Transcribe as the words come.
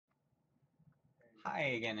Hi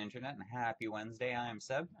again, Internet, and happy Wednesday. I'm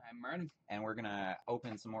Seb, I'm Marty. and we're gonna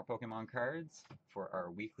open some more Pokemon cards for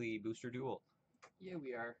our weekly booster duel. Yeah,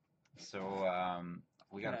 we are. So,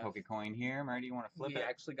 we got a Enough. Pokecoin here. Marty, you want to flip We it?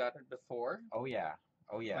 actually got it before, Oh yeah,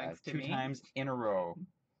 oh yeah, thanks to two me. times in a row.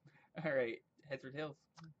 All right, heads or tails?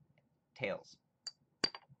 Tails.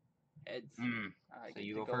 Heads. I So get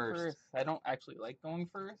you to go go first. first. I don't actually like going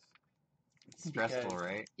first It's stressful, because,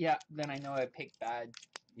 right? yeah, then I know I picked bad.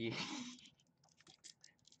 Yeah.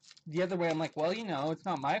 The other way, I'm like, well, it's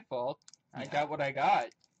not my fault. I Yeah. got what I got.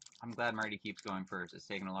 I'm glad Marty keeps going first. It's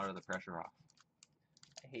taking a lot of the pressure off.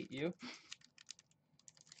 I hate you.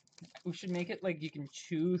 We should make it like you can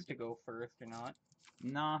choose to go first or not.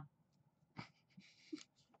 Nah.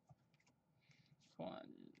 One,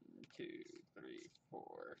 two, three,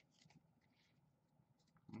 four.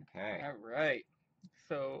 Okay. All right.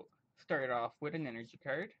 So, start off with an energy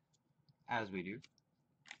card. As we do.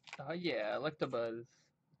 Oh yeah, Electabuzz.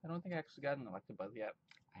 I don't think I actually got an Electabuzz yet.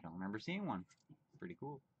 I don't remember seeing one. Pretty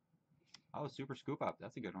cool. Oh, Super Scoop Up.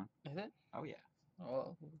 That's a good one. Is it? Oh yeah.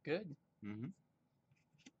 Oh, good. Mm-hmm.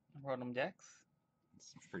 Rotom Dex.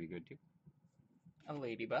 It's pretty good too. A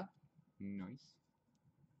Ladybug. Nice.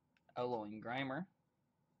 A Glowing Grimer.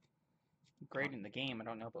 Great Oh, in the game. I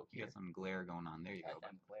don't know about you got here. some glare going on. There you go.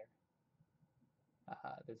 Goddamn glare.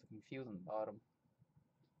 There's a confuse on the bottom.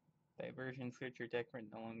 Diversion, switch your deck for the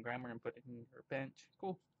Glowing Grimer and put it in your bench.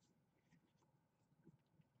 Cool.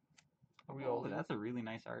 Oh, Riolu. that's a really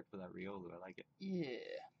nice art for that Riolu. I like it. Yeah.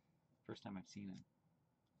 First time I've seen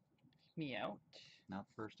it. Me out. Not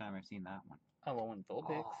the first time I've seen that one. A Lone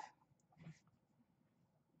Vulpix. Oh,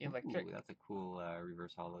 Electric. ooh, that's a cool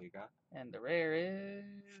reverse holo you got. And the rare is...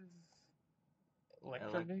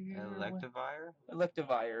 Electivire?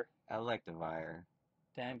 Electivire. Electivire.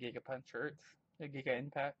 Damn, Giga Punch hurts. The Giga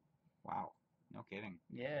Impact. Wow. No kidding.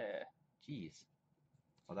 Yeah. Jeez.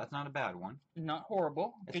 Well, that's not a bad one. Not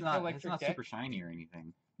horrible. It's Good for not. It's electric not deck. super shiny or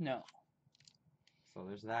anything. No. So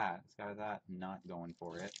there's that. It's got that not going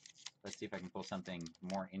for it. Let's see if I can pull something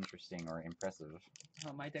more interesting or impressive.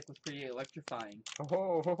 Oh, my deck was pretty electrifying. Ho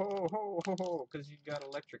ho ho ho ho ho! Because you got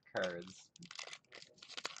electric cards.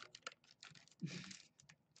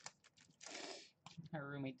 Our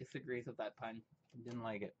roommate disagrees with that pun. Didn't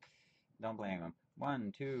like it. Don't blame him.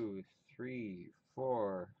 1, 2, 3,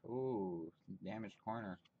 4. Ooh, damaged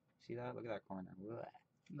corner. See that? Look at that corner. Blech.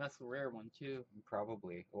 That's a rare one, too.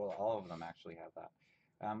 Probably. Well, all of them actually have that.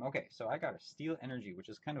 Okay, so I got a Steel Energy, which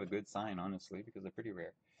is kind of a good sign, honestly, because they're pretty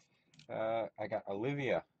rare. I got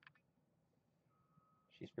Olivia.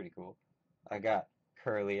 She's pretty cool. I got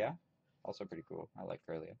Curlia. Also pretty cool. I like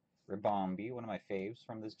Curlia. Ribombi, one of my faves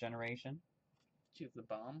from this generation. Choose the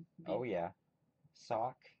bomb. Oh, yeah.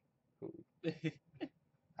 Sock. Who?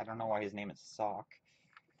 I don't know why his name is Sock.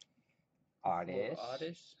 Oddish.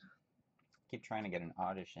 Oddish. Keep trying to get an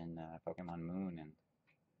Oddish in Pokemon Moon,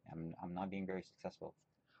 and I'm not being very successful.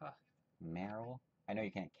 Huh. Meryl. I know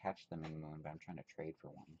you can't catch them in Moon, but I'm trying to trade for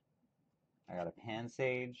one. I got a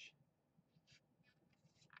Pansage.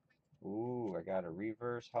 Ooh, I got a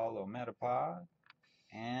Reverse Hollow Metapod.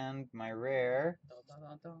 And my rare Dun, dun,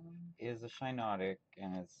 dun, dun. is a Shinotic,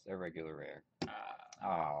 and it's a regular rare. Ah.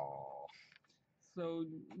 Oh. So,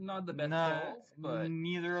 not the best pulls, but...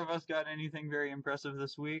 Neither of us got anything very impressive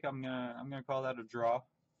this week. I'm gonna call that a draw.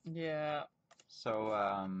 Yeah. So,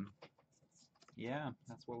 yeah,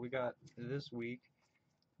 that's what we got this week.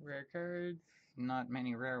 Rare cards. Not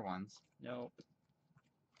many rare ones. Nope.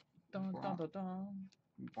 Dun, dun, dun, dun.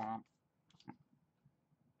 Bwomp.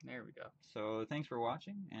 There we go. So thanks for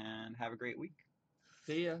watching, and have a great week.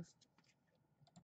 See ya.